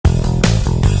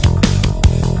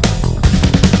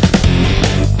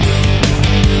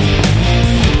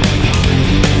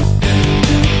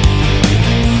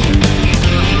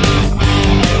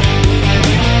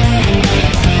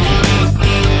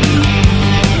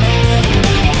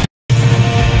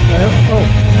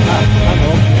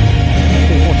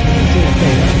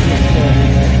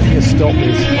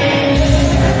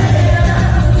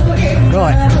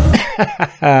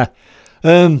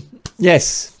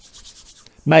Yes,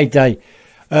 May Day.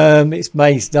 It's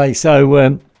May's Day,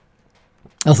 so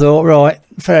I thought, right,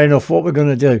 fair enough, what we're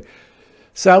going to do.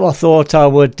 So I thought I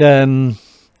would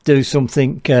do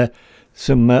something,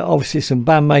 obviously some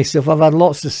BAND-MAID stuff. I've had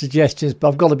lots of suggestions, but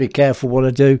I've got to be careful what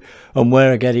I do and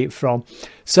where I get it from.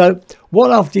 So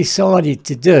what I've decided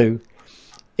to do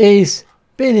is,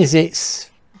 being as it's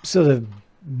sort of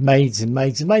maids and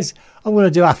maids and maids, I'm going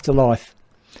to do Afterlife.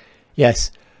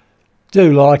 Yes,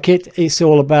 do like it. It's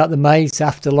all about the maids,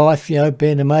 afterlife, you know,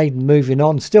 being a maid and moving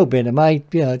on, still being a maid,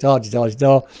 you know,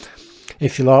 da-da-da-da,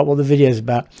 if you like what the video's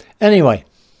about. Anyway,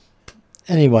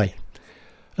 and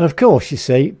of course, you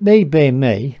see, me being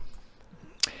me,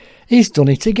 he's done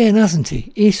it again, hasn't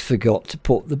he? He's forgot to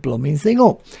put the blooming thing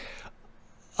up.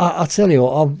 I tell you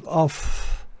what,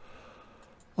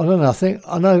 I don't know,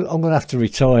 I know I'm going to have to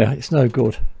retire. It's no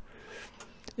good.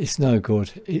 It's no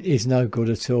good. It is no good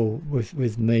at all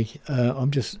with me.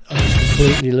 I'm just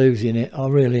completely losing it. I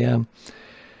really am.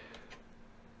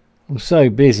 I'm so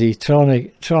busy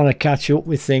trying to catch up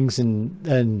with things,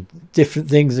 and different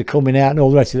things are coming out and all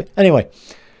the rest of it. Anyway,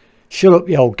 shut up,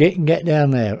 you old git, and get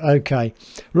down there. Okay.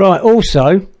 Right.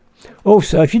 Also,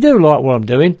 if you do like what I'm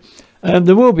doing,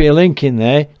 there will be a link in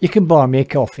there. You can buy me a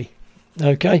coffee.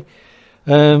 Okay.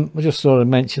 I just thought I'd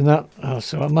mention that. Oh,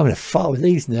 so I'm having a fight with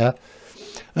these now.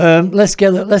 Let's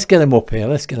get them up here.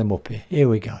 Let's get them up here. Here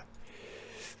we go.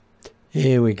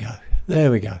 Here we go. There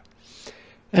we go.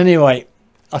 Anyway,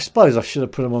 I suppose I should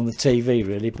have put them on the TV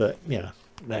really, but you know,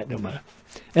 that don't matter.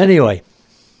 Anyway,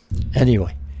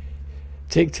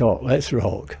 TikTok, let's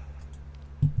rock.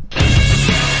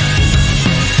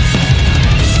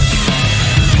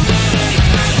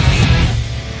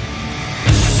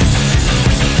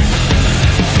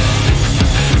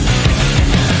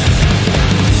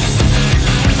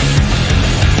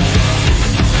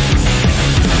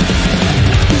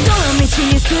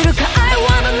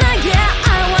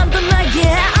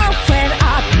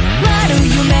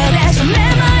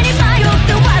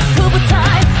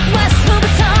 Time, what's over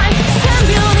time? 3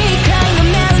秒に一回のメ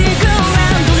ロ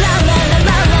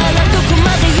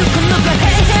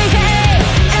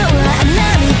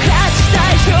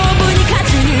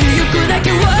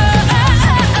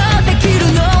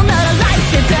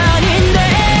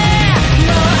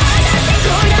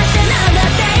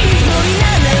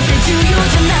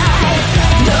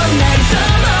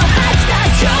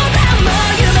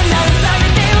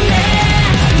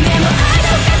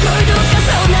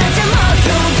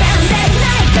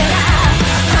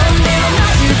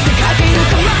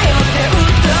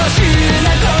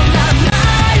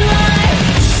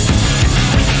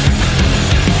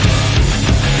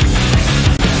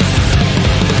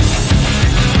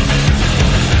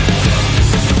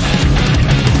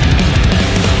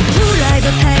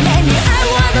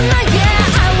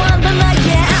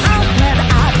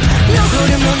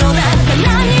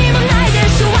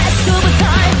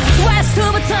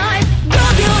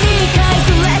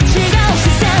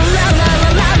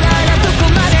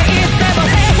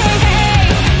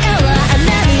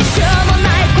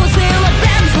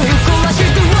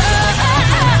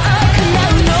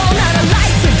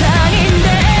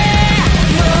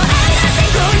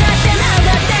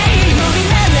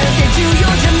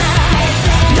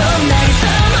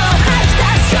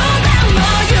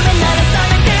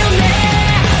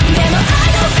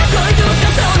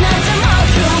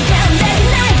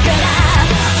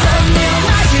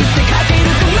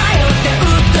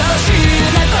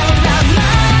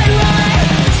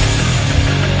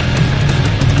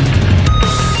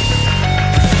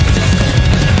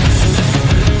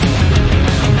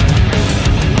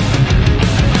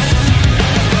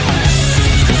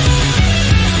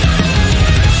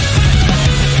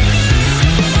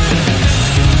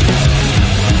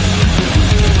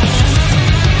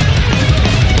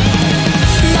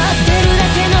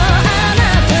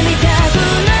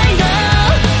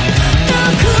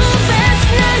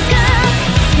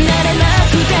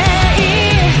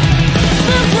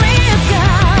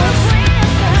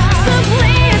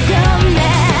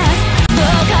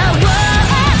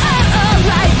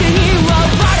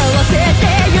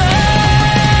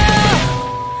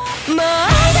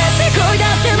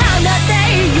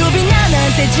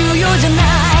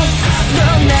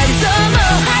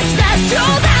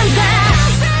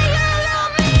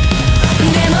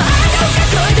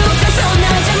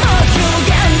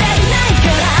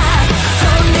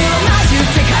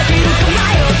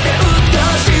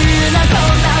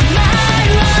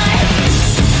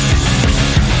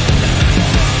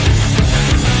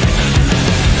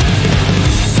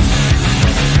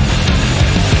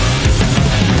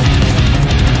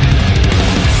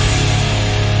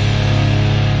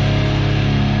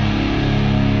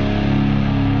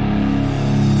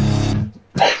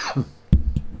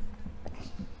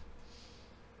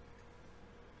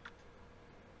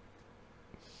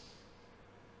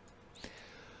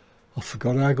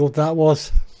forgot how good that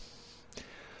was.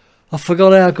 I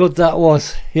forgot how good that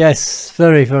was. Yes,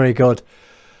 very, very good.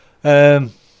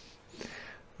 Right,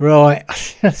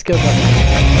 let's go back.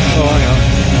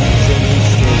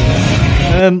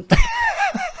 Oh,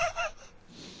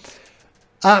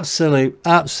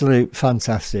 absolute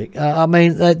fantastic. I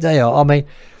mean, they are. I mean,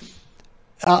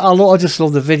 I just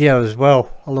love the video as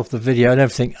well. I love the video and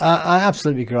everything.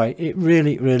 Absolutely great. It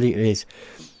really, really is.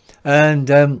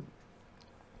 And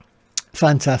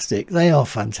fantastic. They are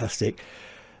fantastic.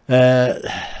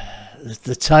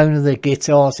 The tone of the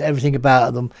guitars, everything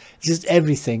about them, just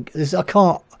everything. You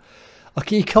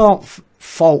can't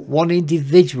fault one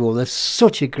individual. They're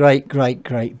such a great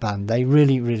band. They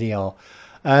really, really are.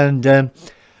 And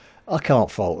I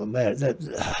can't fault them.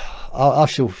 I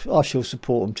shall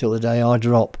support them till the day I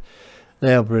drop.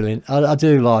 They are brilliant. I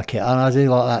do like it, and I do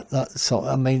like that song.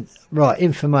 I mean, right,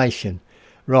 information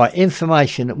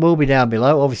that will be down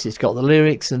below. Obviously it's got the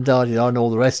lyrics and and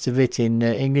all the rest of it in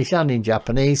English and in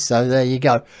Japanese, so there you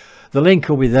go. The link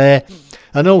will be there.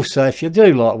 And also, if you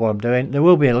do like what I'm doing, there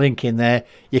will be a link in there.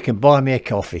 You can buy me a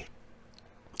coffee.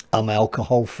 I'm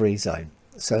alcohol free zone,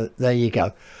 so there you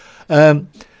go.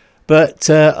 But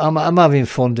I'm having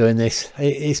fun doing this.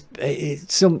 It's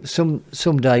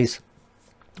some days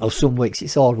or some weeks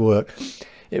it's hard work.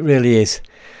 It really is,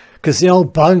 because the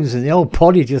old bones and the old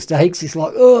body just aches. It's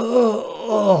like,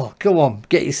 oh, come on,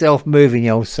 get yourself moving,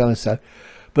 you old so and so.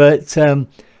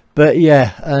 But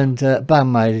yeah, and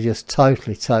BAND-MAID are just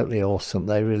totally awesome.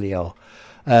 They really are.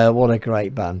 What a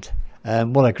great band.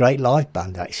 What a great live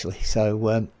band, actually.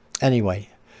 So anyway,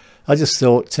 I just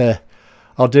thought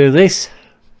I'll do this.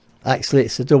 Actually,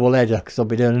 it's a double header because I'll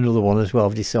be doing another one as well,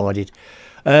 I've decided.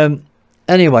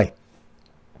 Anyway,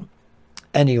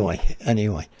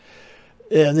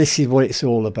 this is what it's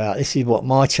all about. This is what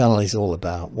my channel is all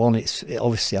about. One, it's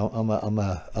obviously I'm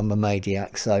a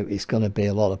maniac, so it's going to be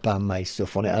a lot of BAND-MAID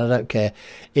stuff on it, and I don't care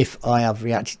if I have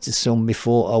reacted to some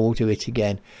before. I will do it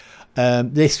again.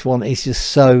 This one is just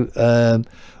so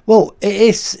well,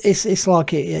 it's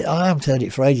like I haven't heard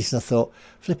it for ages, and I thought,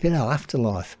 flipping hell,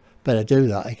 Afterlife, better do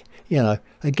that. You know,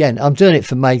 again, I'm doing it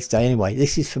for Maid's Day anyway.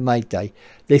 This is for Maid Day.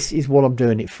 This is what I'm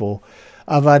doing it for.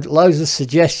 I've had loads of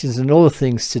suggestions and other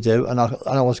things to do, and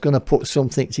I was going to put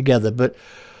something together, but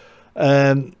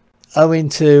owing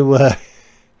to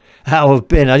how I've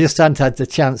been, I just hadn't had the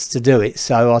chance to do it.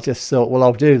 So I just thought, well,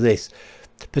 I'll do this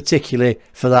particularly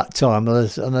for that time, and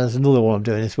there's another one I'm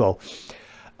doing as well,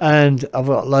 and I've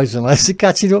got loads and loads of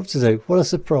catching up to do. What a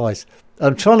surprise.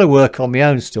 I'm trying to work on my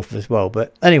own stuff as well,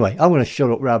 but anyway, I'm going to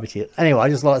shut up rabbit here. Anyway, I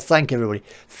just like to thank everybody.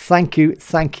 Thank you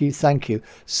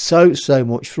so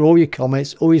much for all your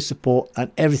comments, all your support and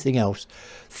everything else.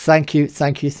 Thank you,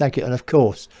 and of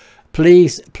course,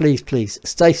 please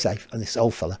stay safe, and this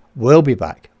old fella will be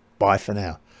back. Bye for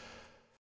now.